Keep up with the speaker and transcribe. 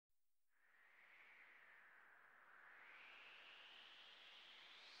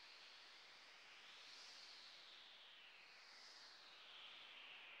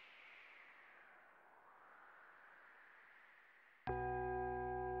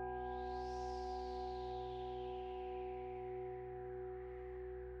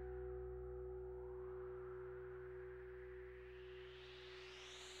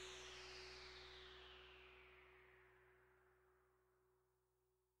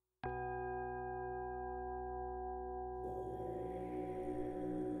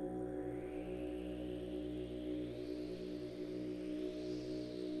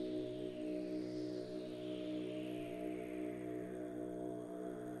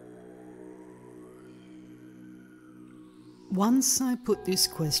Once I put this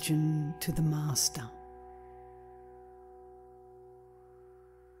question to the Master: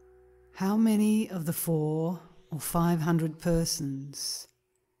 how many of the 400 or 500 persons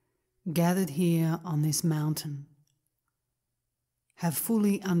gathered here on this mountain have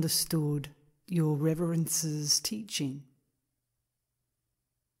fully understood your Reverence's teaching?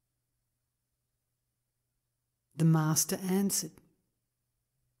 The Master answered,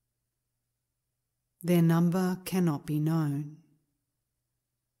 their number cannot be known.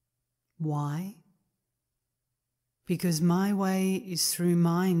 Why? Because my way is through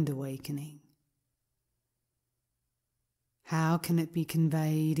mind awakening. How can it be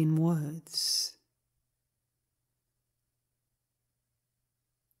conveyed in words?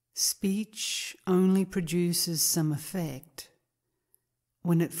 Speech only produces some effect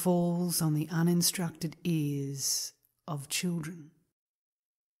when it falls on the uninstructed ears of children.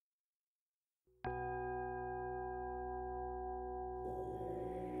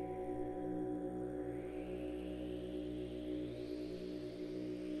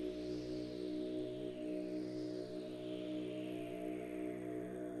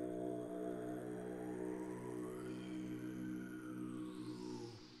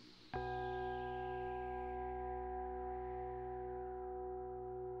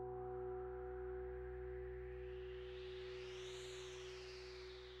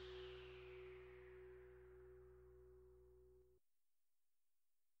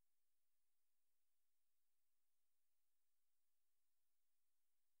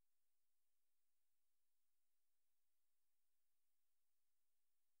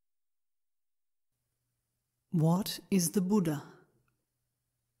 What is the Buddha?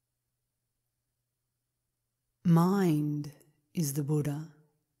 Mind is the Buddha,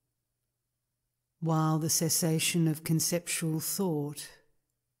 while the cessation of conceptual thought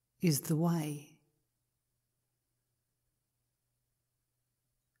is the way.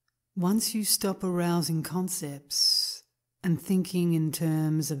 Once you stop arousing concepts and thinking in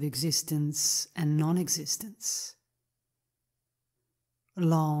terms of existence and non-existence,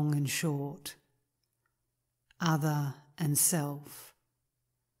 long and short, other and self,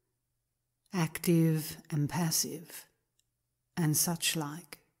 active and passive, and such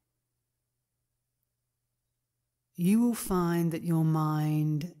like, you will find that your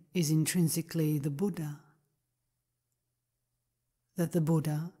mind is intrinsically the Buddha, that the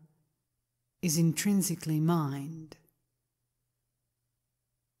Buddha is intrinsically mind,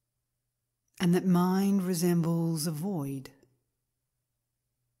 and that mind resembles a void.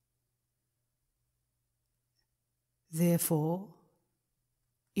 Therefore,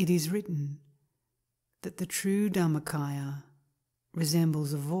 it is written that the true Dhammakaya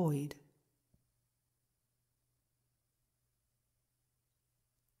resembles a void.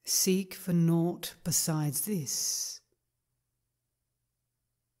 Seek for naught besides this,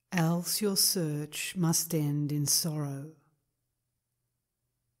 else your search must end in sorrow.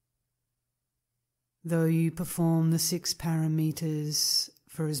 Though you perform the 6 paramitas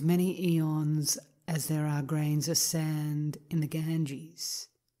for as many eons as there are grains of sand in the Ganges,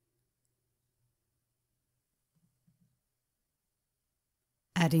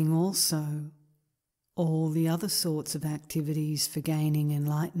 adding also all the other sorts of activities for gaining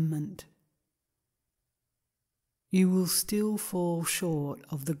enlightenment, you will still fall short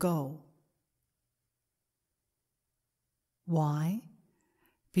of the goal. Why?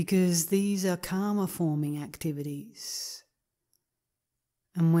 Because these are karma-forming activities,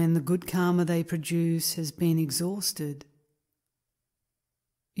 and when the good karma they produce has been exhausted,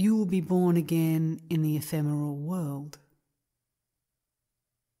 you will be born again in the ephemeral world.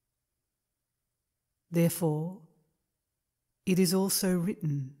 Therefore, it is also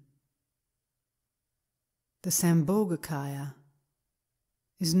written, the Sambhogakaya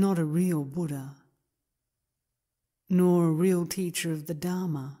is not a real Buddha, nor a real teacher of the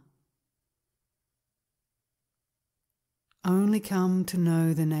Dharma. Only come to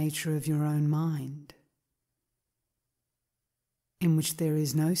know the nature of your own mind, in which there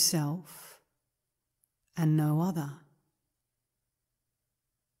is no self and no other,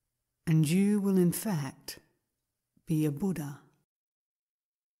 and you will in fact be a Buddha.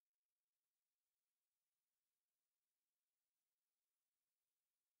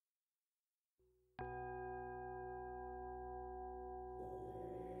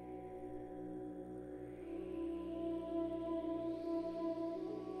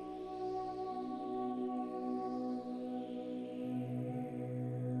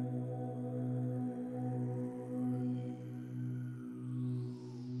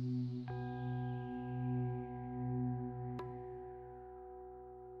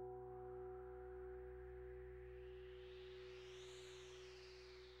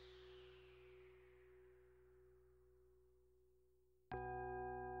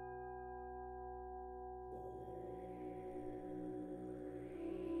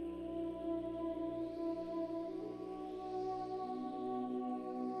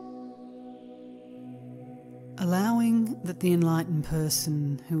 Allowing that the enlightened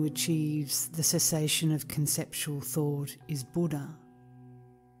person who achieves the cessation of conceptual thought is Buddha,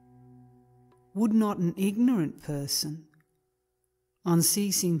 would not an ignorant person, on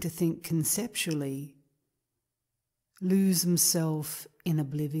ceasing to think conceptually, lose himself in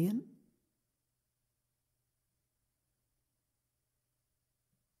oblivion?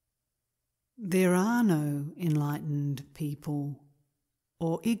 There are no enlightened people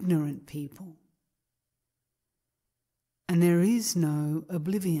or ignorant people, and there is no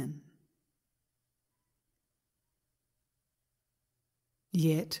oblivion.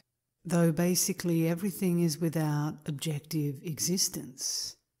 Yet, though basically everything is without objective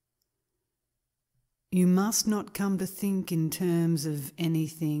existence, you must not come to think in terms of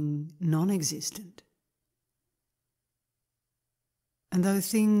anything non-existent. And though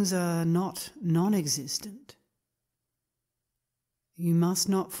things are not non-existent, you must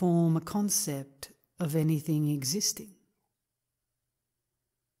not form a concept of anything existing.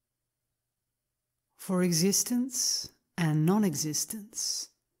 For existence and non-existence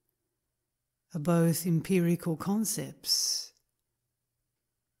are both empirical concepts,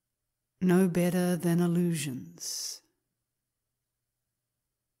 no better than illusions.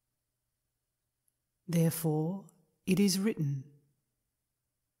 Therefore, it is written,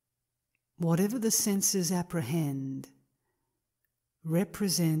 whatever the senses apprehend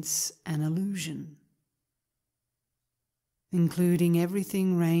represents an illusion, including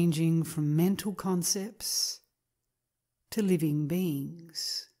everything ranging from mental concepts to living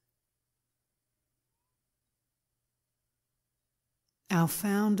beings. Our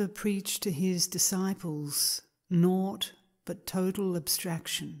founder preached to his disciples naught but total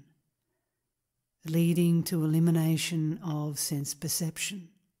abstraction, leading to elimination of sense perception.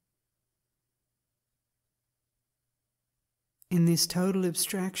 In this total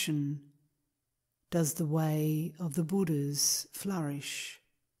abstraction does the way of the Buddhas flourish,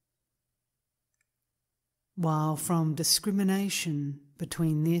 while from discrimination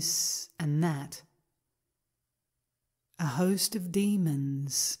between this and that, a host of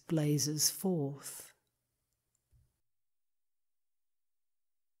demons blazes forth.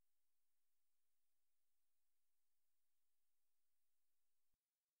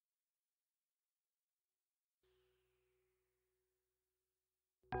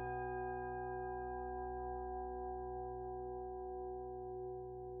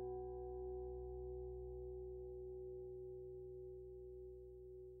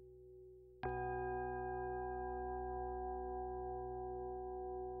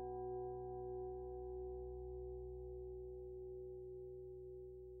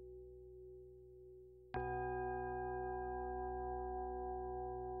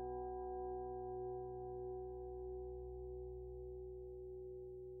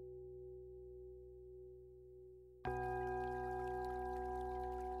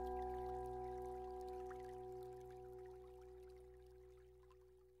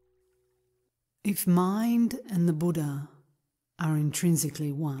 If mind and the Buddha are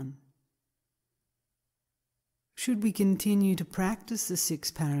intrinsically one, should we continue to practice the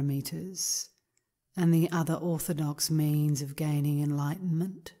 6 parameters and the other orthodox means of gaining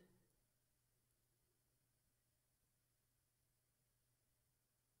enlightenment?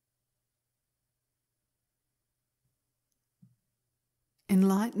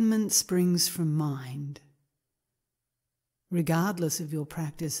 Enlightenment springs from mind, regardless of your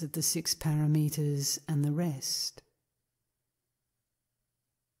practice of the 6 parameters and the rest.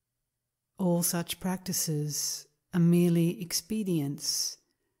 All such practices are merely expedients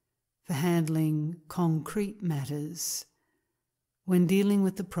for handling concrete matters when dealing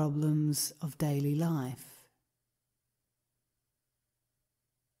with the problems of daily life.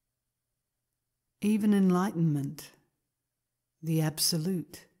 Even enlightenment, the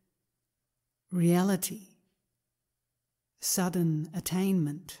absolute, reality, sudden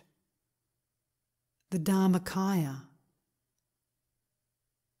attainment, the Dharmakaya,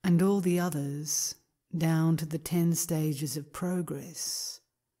 and all the others down to the 10 stages of progress,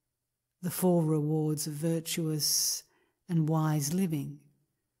 the 4 rewards of virtuous and wise living,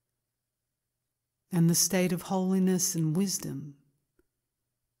 and the state of holiness and wisdom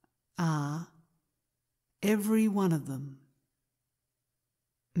are, every one of them,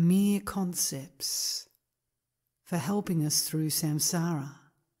 mere concepts for helping us through samsara.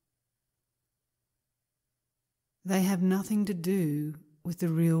 They have nothing to do with the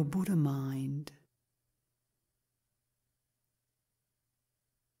real Buddha mind.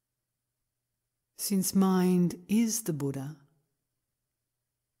 Since mind is the Buddha,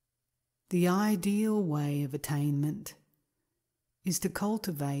 the ideal way of attainment is to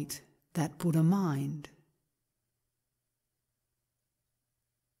cultivate that Buddha mind,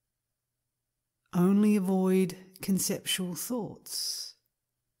 Only avoid conceptual thoughts,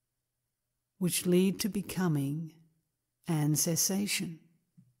 which lead to becoming and cessation,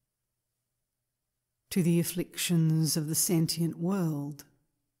 to the afflictions of the sentient world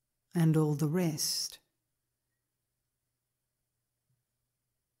and all the rest.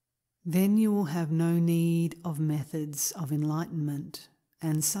 Then you will have no need of methods of enlightenment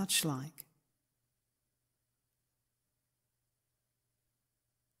and such like.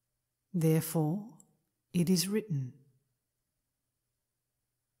 Therefore, it is written,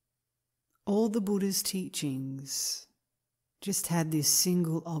 all the Buddha's teachings just had this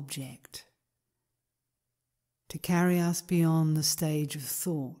single object, to carry us beyond the stage of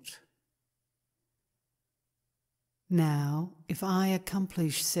thought. Now, if I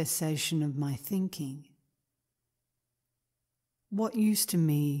accomplish cessation of my thinking, what use to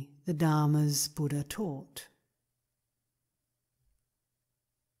me the Dharmas Buddha taught?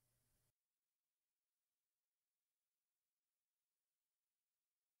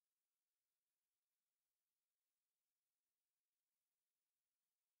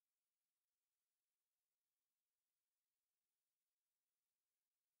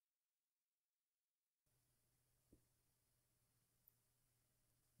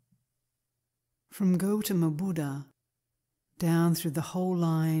 From Gautama Buddha down through the whole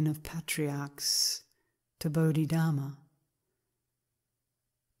line of patriarchs to Bodhidharma,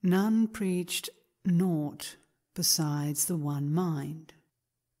 none preached naught besides the one mind,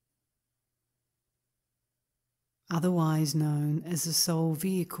 otherwise known as the sole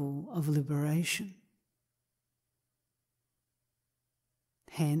vehicle of liberation.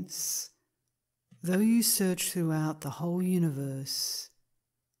 Hence, though you search throughout the whole universe,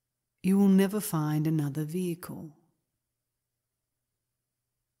 you will never find another vehicle.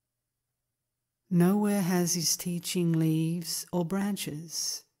 Nowhere has his teaching leaves or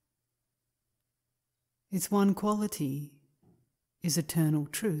branches. Its one quality is eternal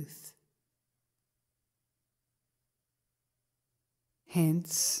truth.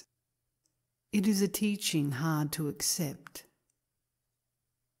 Hence, it is a teaching hard to accept.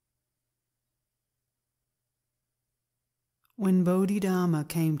 When Bodhidharma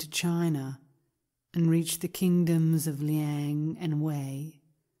came to China and reached the kingdoms of Liang and Wei,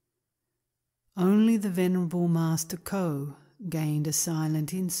 only the Venerable Master Ko gained a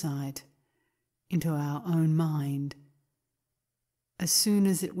silent insight into our own mind as soon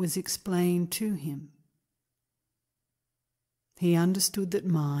as it was explained to him. He understood that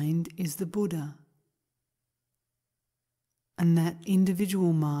mind is the Buddha, and that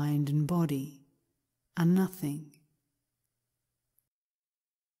individual mind and body are nothing.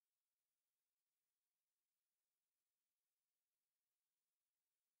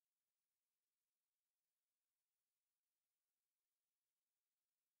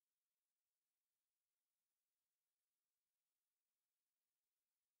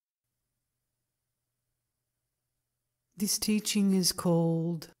 This teaching is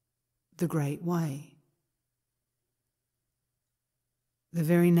called the Great Way. The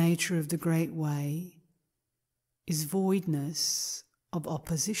very nature of the Great Way is voidness of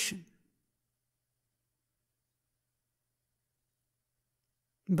opposition.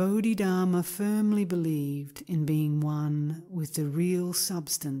 Bodhidharma firmly believed in being one with the real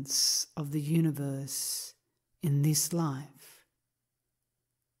substance of the universe in this life.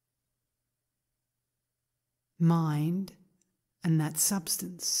 Mind and that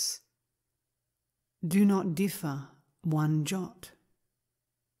substance do not differ one jot.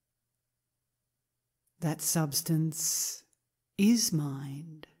 That substance is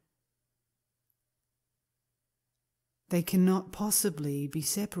mind. They cannot possibly be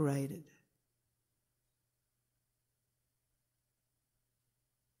separated.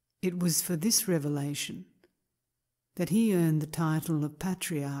 It was for this revelation that he earned the title of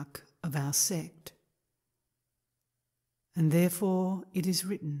Patriarch of our sect. And therefore it is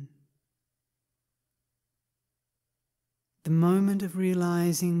written, the moment of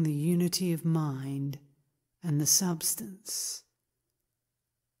realizing the unity of mind and the substance,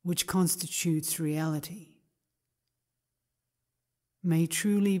 which constitutes reality, may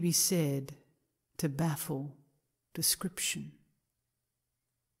truly be said to baffle description.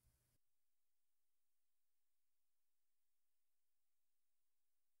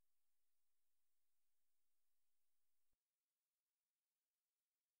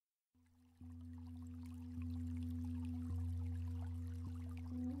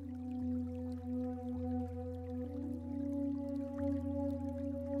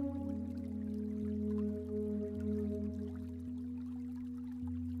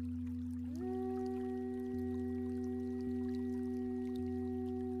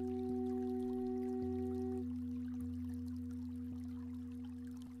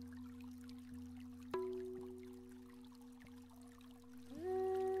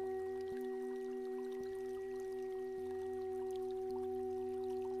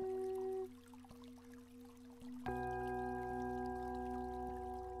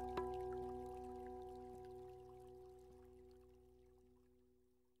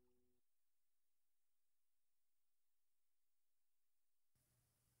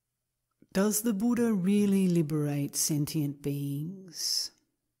 Does the Buddha really liberate sentient beings?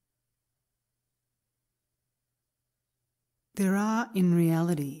 There are, in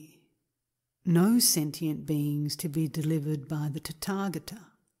reality, no sentient beings to be delivered by the Tathagata.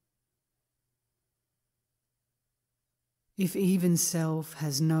 If even self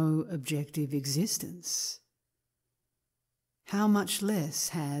has no objective existence, how much less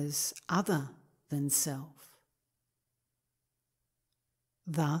has other than self?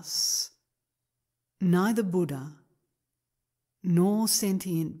 Thus, neither Buddha nor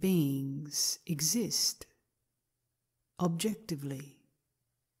sentient beings exist objectively.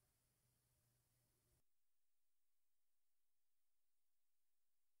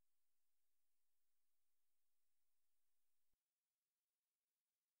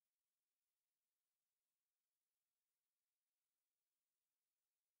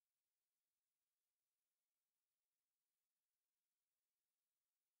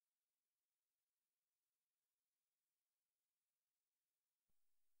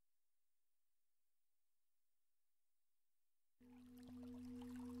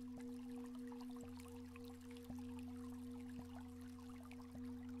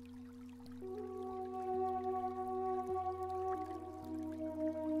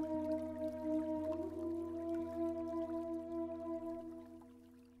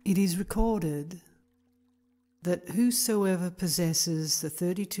 It is recorded that whosoever possesses the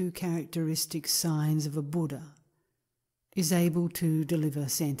 32 characteristic signs of a Buddha is able to deliver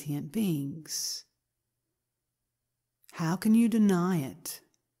sentient beings. How can you deny it?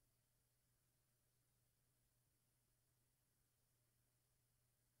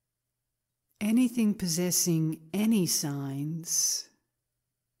 Anything possessing any signs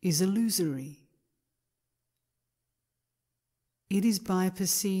is illusory. It is by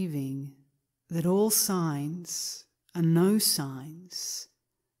perceiving that all signs are no signs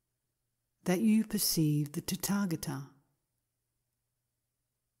that you perceive the Tathagata.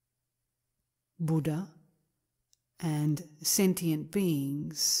 Buddha and sentient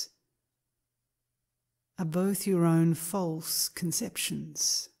beings are both your own false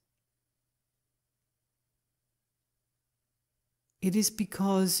conceptions. It is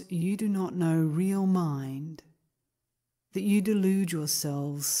because you do not know real mind that you delude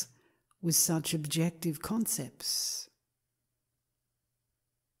yourselves with such objective concepts.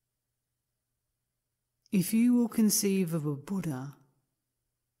 If you will conceive of a Buddha,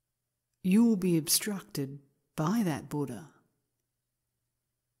 you will be obstructed by that Buddha.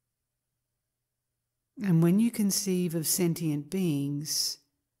 And when you conceive of sentient beings,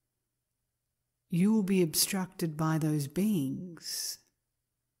 you will be obstructed by those beings.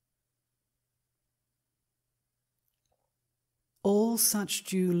 All such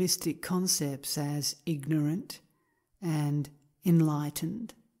dualistic concepts as ignorant and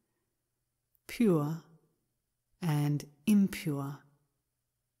enlightened, pure and impure,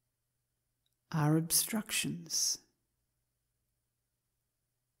 are obstructions.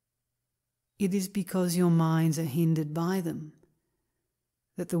 It is because your minds are hindered by them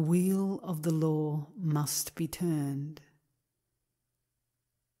that the wheel of the law must be turned.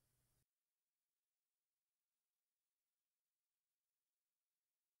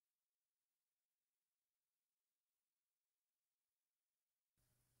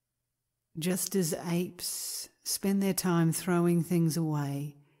 Just as apes spend their time throwing things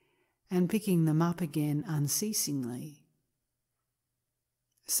away and picking them up again unceasingly,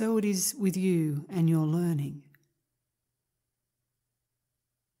 so it is with you and your learning.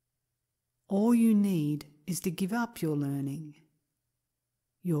 All you need is to give up your learning,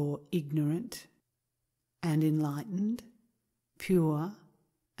 your ignorant and enlightened, pure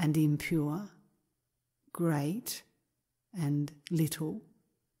and impure, great and little,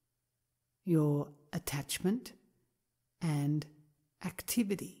 your attachment and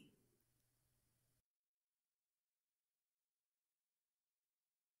activity.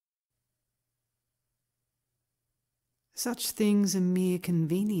 Such things are mere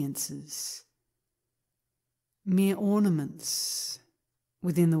conveniences, mere ornaments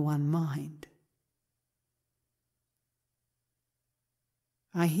within the one mind.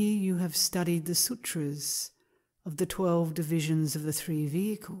 I hear you have studied the sutras of the 12 divisions of the 3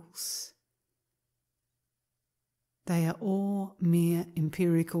 vehicles. They are all mere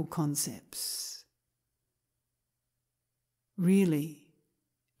empirical concepts. Really,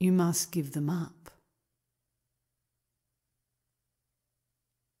 you must give them up.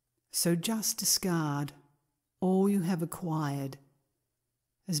 So just discard all you have acquired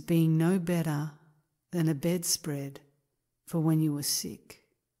as being no better than a bedspread for when you were sick.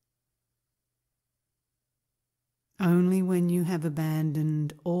 Only when you have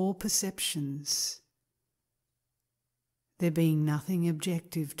abandoned all perceptions, there being nothing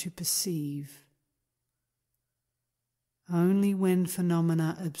objective to perceive, only when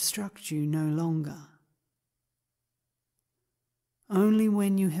phenomena obstruct you no longer, only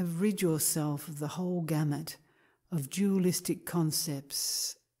when you have rid yourself of the whole gamut of dualistic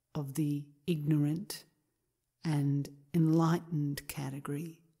concepts of the ignorant and enlightened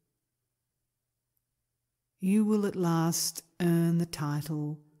category, you will at last earn the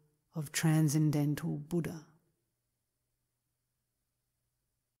title of Transcendental Buddha.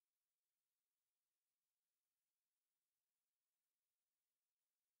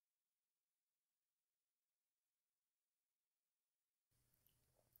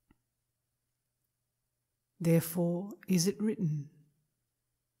 Therefore is it written,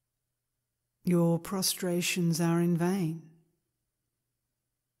 your prostrations are in vain.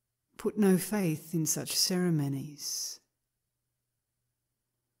 Put no faith in such ceremonies.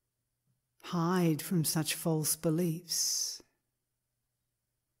 Hide from such false beliefs.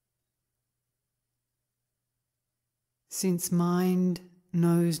 Since mind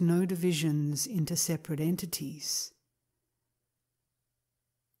knows no divisions into separate entities,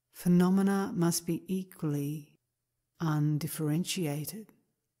 phenomena must be equally undifferentiated.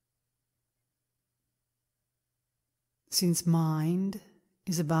 Since mind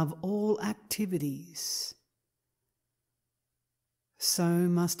is above all activities, so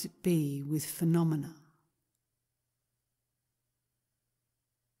must it be with phenomena.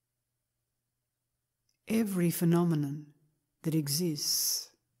 Every phenomenon that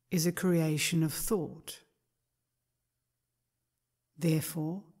exists is a creation of thought.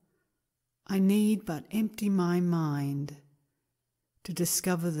 Therefore, I need but empty my mind to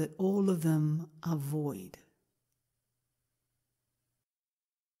discover that all of them are void.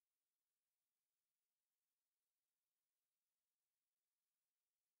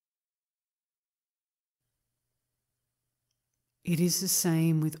 It is the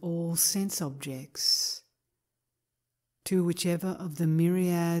same with all sense objects, to whichever of the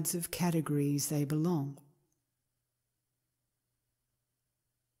myriads of categories they belong.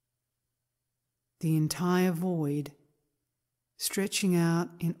 The entire void, stretching out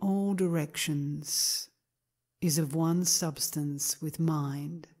in all directions, is of one substance with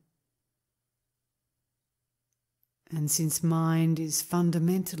mind. And since mind is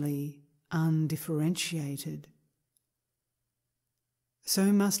fundamentally undifferentiated,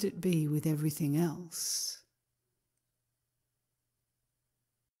 so must it be with everything else.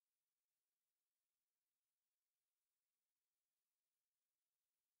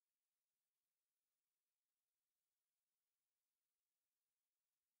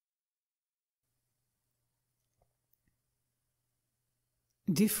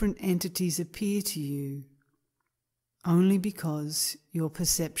 Different entities appear to you only because your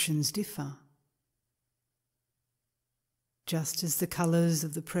perceptions differ. Just as the colours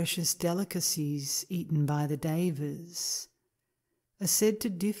of the precious delicacies eaten by the devas are said to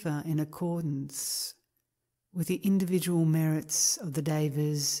differ in accordance with the individual merits of the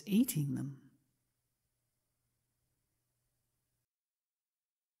devas eating them.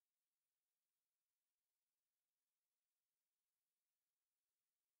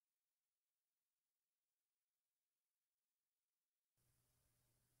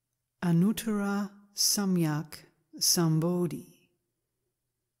 Anuttara Samyak Sambodhi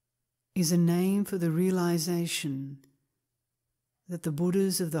is a name for the realization that the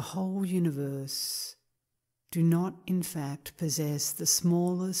Buddhas of the whole universe do not in fact possess the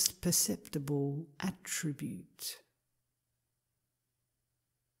smallest perceptible attribute.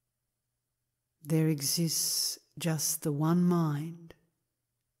 There exists just the one mind.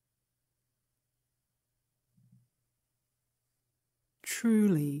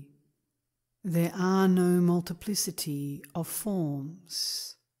 Truly, there are no multiplicity of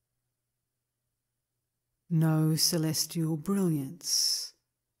forms, no celestial brilliance,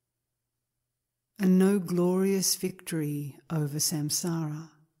 and no glorious victory over samsara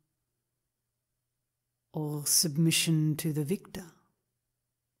or submission to the victor.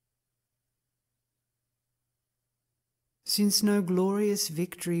 Since no glorious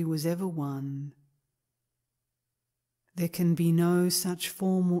victory was ever won, there can be no such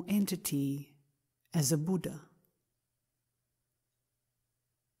formal entity as a Buddha.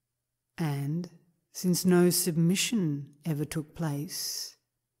 And since no submission ever took place,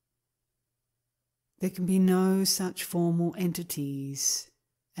 there can be no such formal entities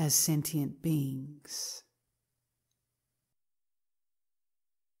as sentient beings.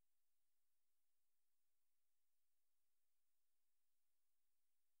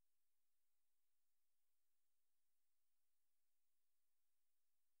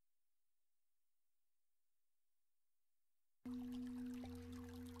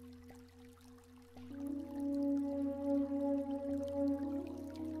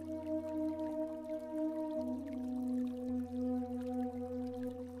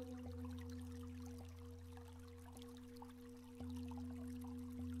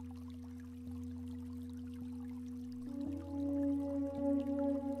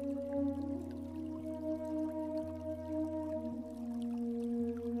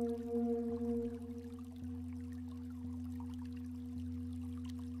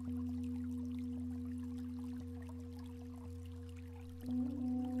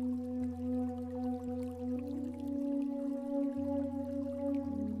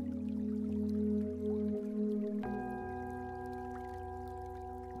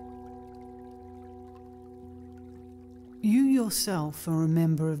 You yourself are a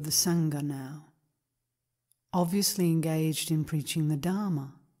member of the Sangha now, obviously engaged in preaching the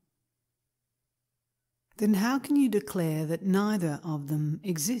Dharma. Then how can you declare that neither of them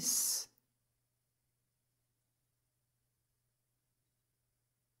exists?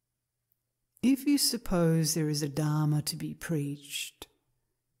 If you suppose there is a Dharma to be preached,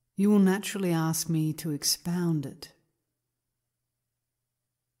 you will naturally ask me to expound it.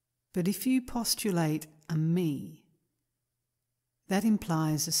 But if you postulate a me, that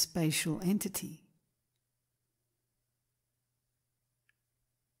implies a spatial entity.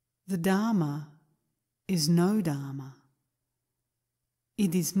 The Dharma is no Dharma.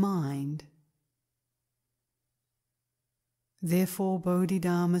 It is mind. Therefore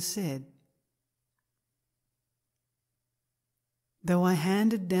Bodhidharma said, "Though I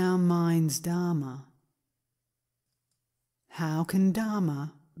handed down mind's Dharma, how can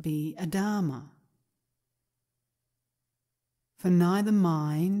Dharma be a Dharma? For neither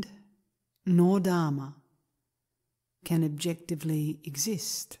mind nor Dharma can objectively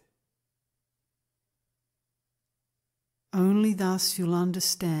exist. Only thus you'll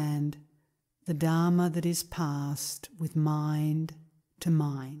understand the Dharma that is passed with mind to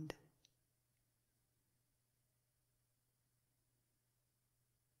mind."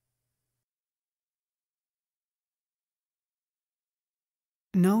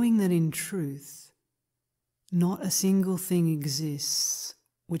 Knowing that in truth, not a single thing exists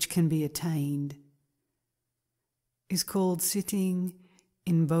which can be attained is called sitting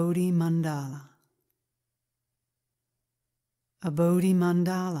in Bodhi Mandala. A Bodhi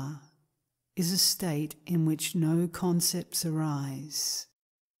Mandala is a state in which no concepts arise,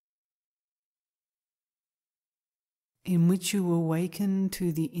 in which you awaken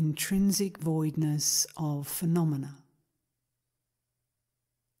to the intrinsic voidness of phenomena,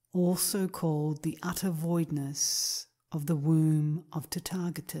 also called the utter voidness of the womb of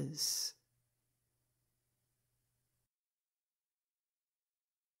Tathagatas.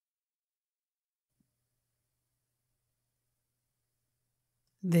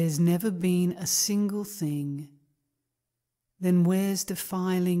 There's never been a single thing, then where's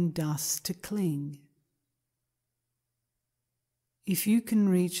defiling dust to cling? If you can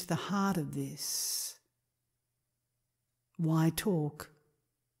reach the heart of this, why talk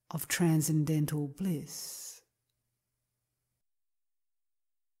of transcendental bliss?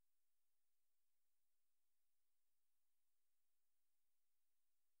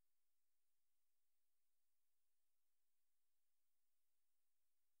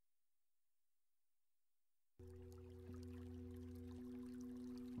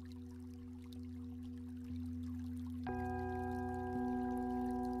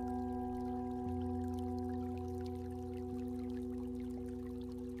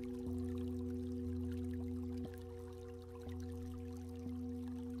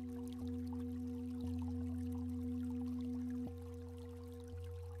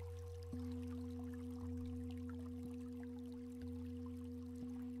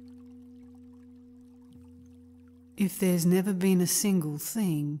 If there's never been a single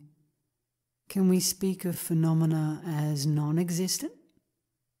thing, can we speak of phenomena as non-existent?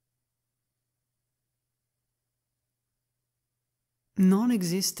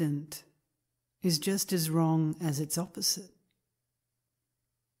 Non-existent is just as wrong as its opposite.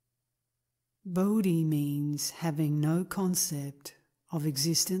 Bodhi means having no concept of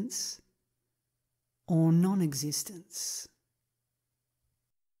existence or non-existence.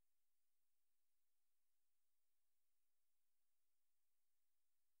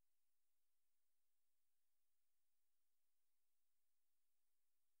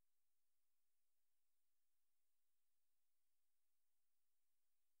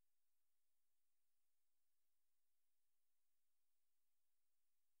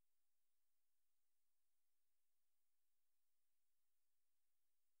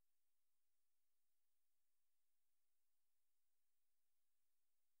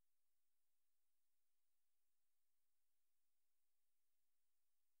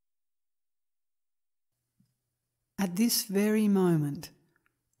 At this very moment,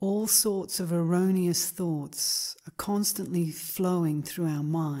 all sorts of erroneous thoughts are constantly flowing through our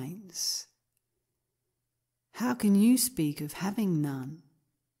minds. How can you speak of having none?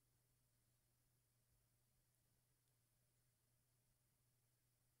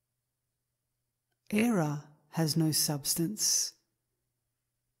 Error has no substance.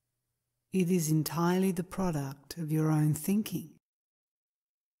 It is entirely the product of your own thinking.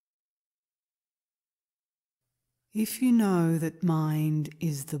 If you know that mind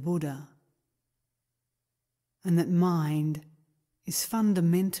is the Buddha, and that mind is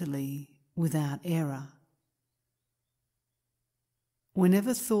fundamentally without error,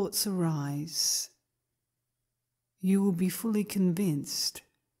 whenever thoughts arise, you will be fully convinced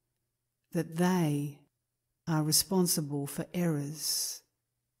that they are responsible for errors.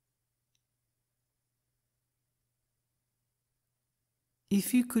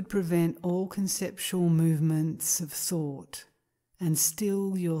 If you could prevent all conceptual movements of thought and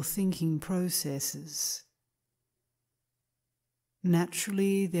still your thinking processes,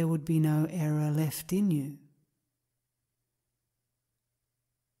 naturally there would be no error left in you.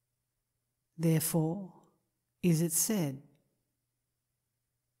 Therefore, is it said,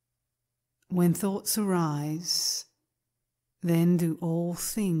 when thoughts arise, then do all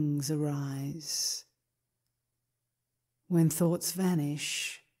things arise. When thoughts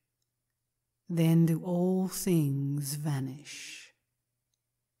vanish, then do all things vanish.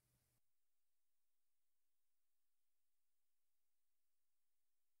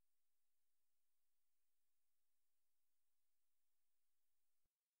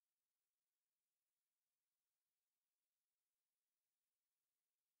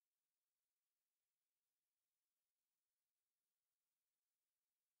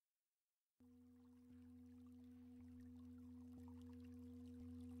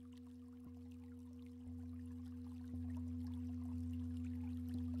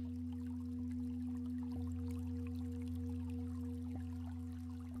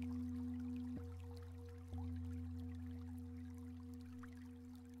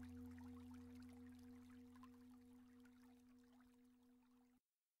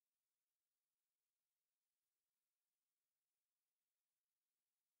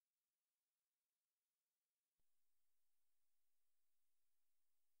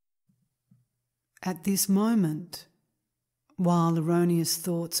 At this moment, while erroneous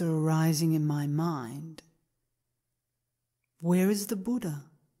thoughts are arising in my mind, where is the Buddha?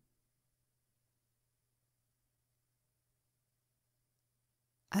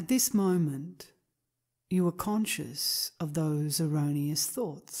 At this moment, you are conscious of those erroneous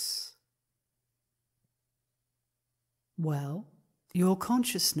thoughts. Well, your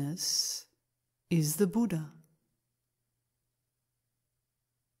consciousness is the Buddha.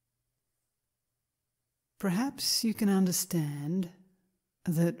 Perhaps you can understand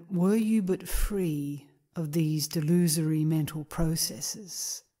that were you but free of these delusory mental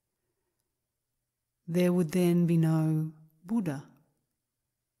processes, there would then be no Buddha.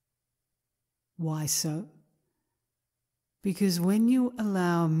 Why so? Because when you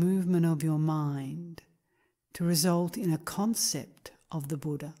allow movement of your mind to result in a concept of the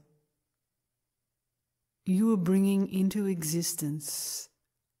Buddha, you are bringing into existence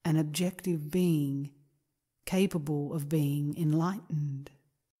an objective being capable of being enlightened.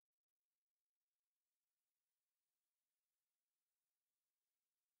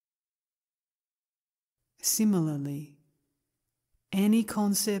 Similarly, any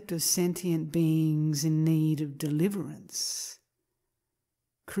concept of sentient beings in need of deliverance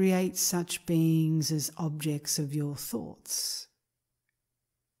creates such beings as objects of your thoughts.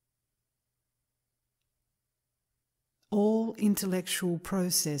 All intellectual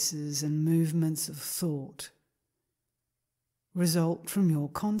processes and movements of thought result from your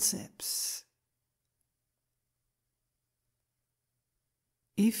concepts.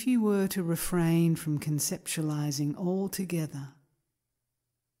 If you were to refrain from conceptualizing altogether,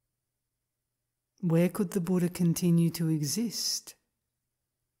 where could the Buddha continue to exist?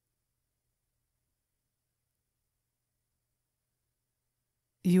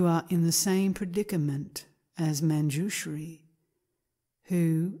 You are in the same predicament as Manjushri,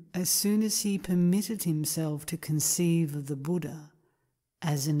 who, as soon as he permitted himself to conceive of the Buddha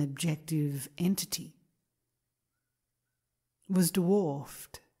as an objective entity, was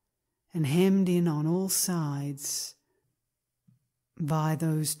dwarfed and hemmed in on all sides by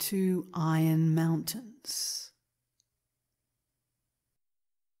those two iron mountains.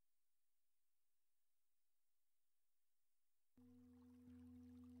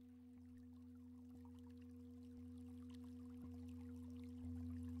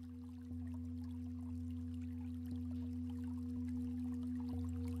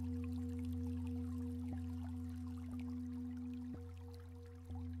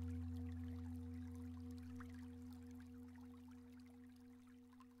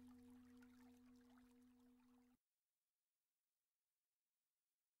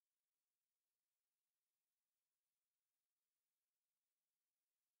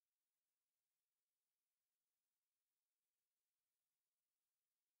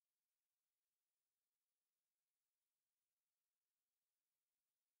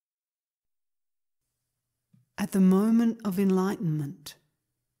 At the moment of enlightenment,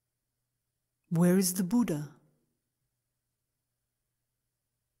 where is the Buddha?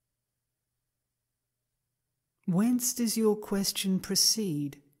 Whence does your question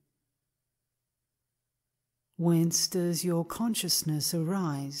proceed? Whence does your consciousness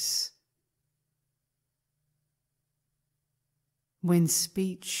arise? When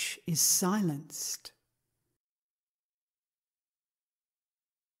speech is silenced,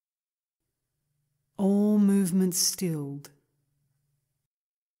 all movement stilled,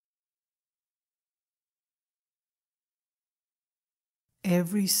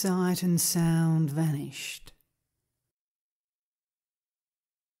 every sight and sound vanished,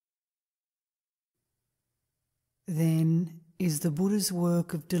 then is the Buddha's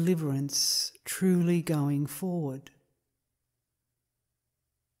work of deliverance truly going forward.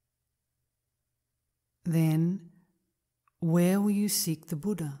 Then, where will you seek the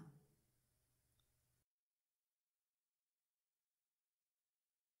Buddha?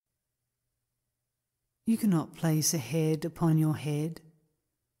 You cannot place a head upon your head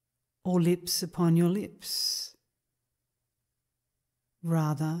or lips upon your lips.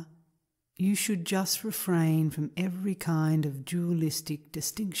 Rather, you should just refrain from every kind of dualistic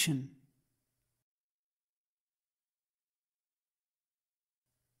distinction.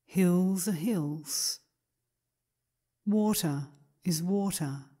 Hills are hills. Water is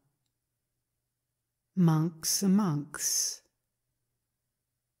water. Monks are monks.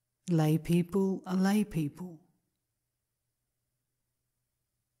 Lay people are lay people.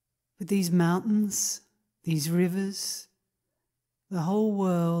 But these mountains, these rivers, the whole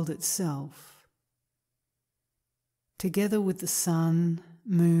world itself, together with the sun,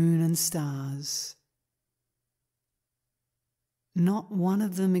 moon and stars, not one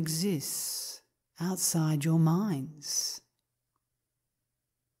of them exists outside your minds.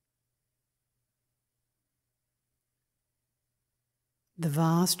 The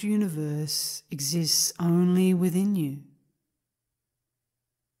vast universe exists only within you.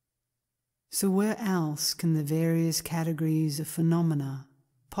 So where else can the various categories of phenomena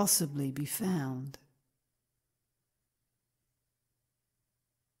possibly be found?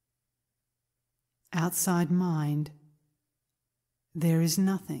 Outside mind, there is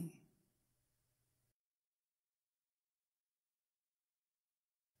nothing.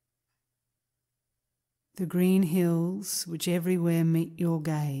 The green hills which everywhere meet your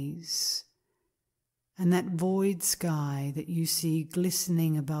gaze, and that void sky that you see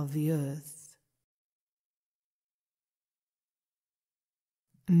glistening above the earth,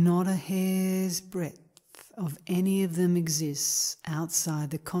 not a hair's breadth of any of them exists outside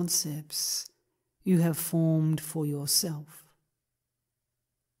the concepts you have formed for yourself.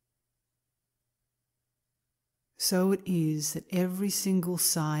 So it is that every single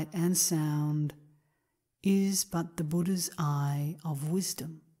sight and sound is but the Buddha's eye of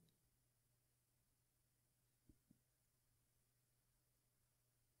wisdom.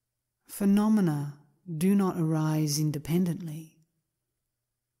 Phenomena do not arise independently,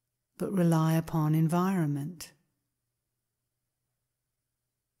 but rely upon environment.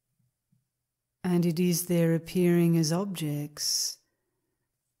 And it is their appearing as objects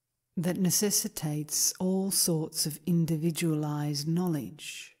that necessitates all sorts of individualized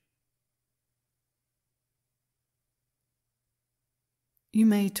knowledge. You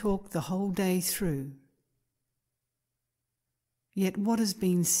may talk the whole day through, yet what has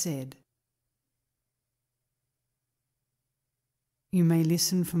been said? You may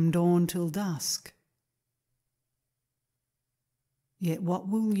listen from dawn till dusk, yet what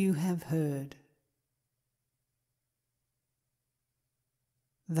will you have heard?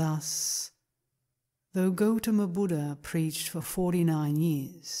 Thus, though Gautama Buddha preached for 49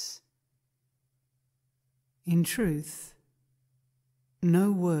 years, in truth,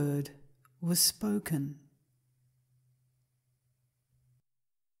 no word was spoken.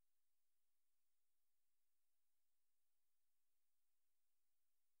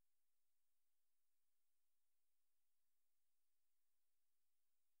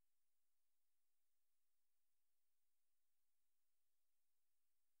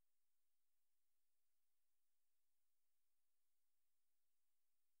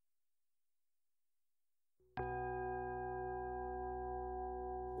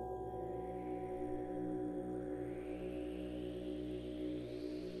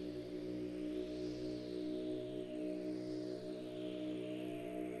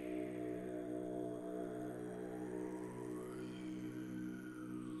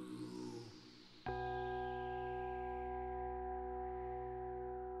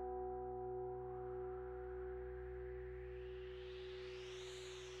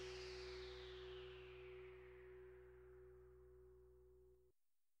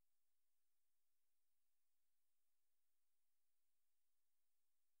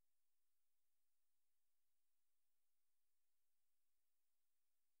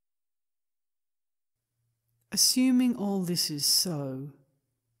 Assuming all this is so,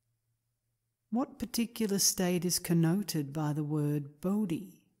 what particular state is connoted by the word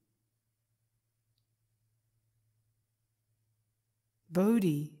Bodhi?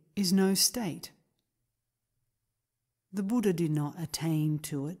 Bodhi is no state. The Buddha did not attain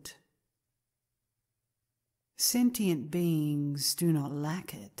to it. Sentient beings do not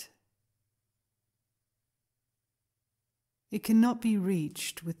lack it. It cannot be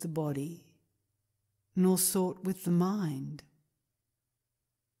reached with the body, nor sought with the mind.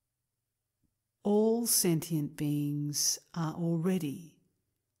 All sentient beings are already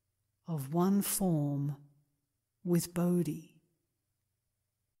of one form with Bodhi.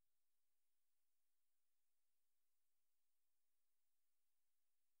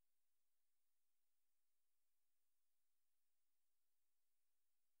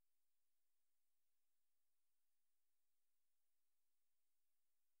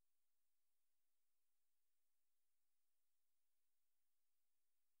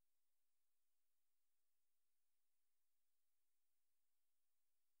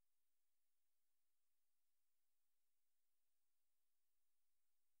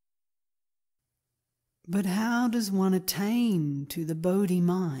 But how does one attain to the Bodhi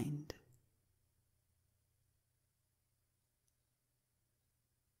mind?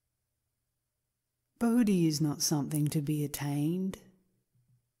 Bodhi is not something to be attained.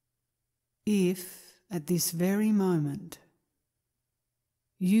 If, at this very moment,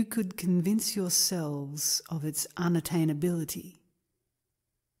 you could convince yourselves of its unattainability,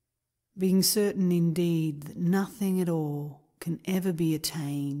 being certain indeed that nothing at all can ever be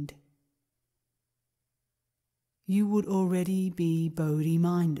attained, you would already be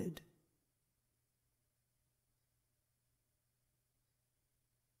Bodhi-minded.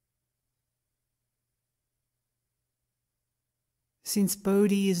 Since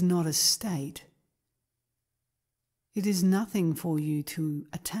Bodhi is not a state, it is nothing for you to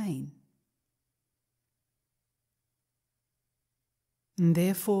attain. And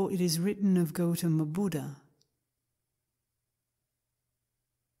therefore it is written of Gautama Buddha,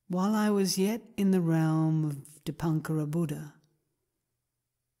 "While I was yet in the realm of Dipankara Buddha,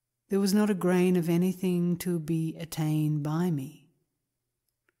 there was not a grain of anything to be attained by me.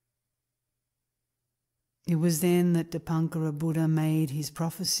 It was then that Dipankara Buddha made his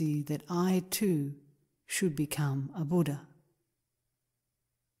prophecy that I too should become a Buddha."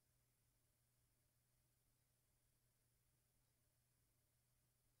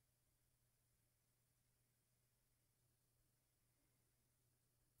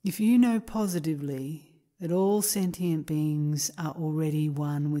 If you know positively that all sentient beings are already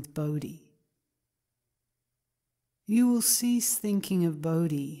one with Bodhi, you will cease thinking of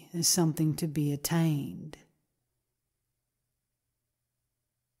Bodhi as something to be attained.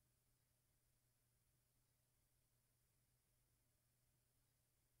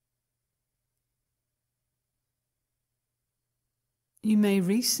 You may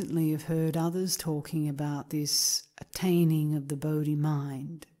recently have heard others talking about this attaining of the Bodhi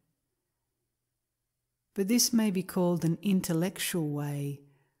mind, but this may be called an intellectual way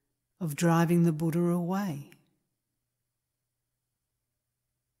of driving the Buddha away.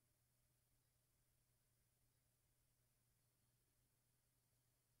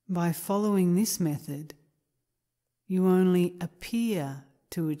 By following this method, you only appear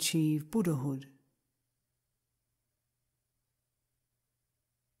to achieve Buddhahood.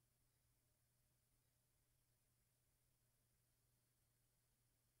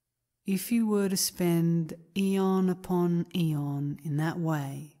 If you were to spend eon upon eon in that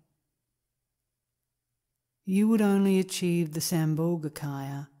way, you would only achieve the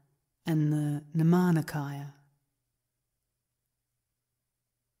Sambhogakaya and the Nirmanakaya.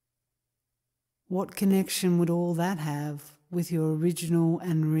 What connection would all that have with your original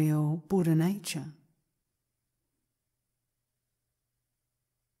and real Buddha nature?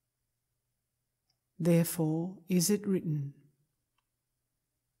 Therefore is it written,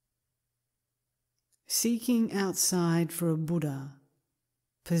 "Seeking outside for a Buddha,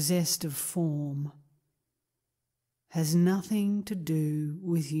 possessed of form, has nothing to do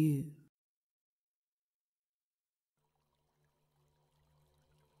with you."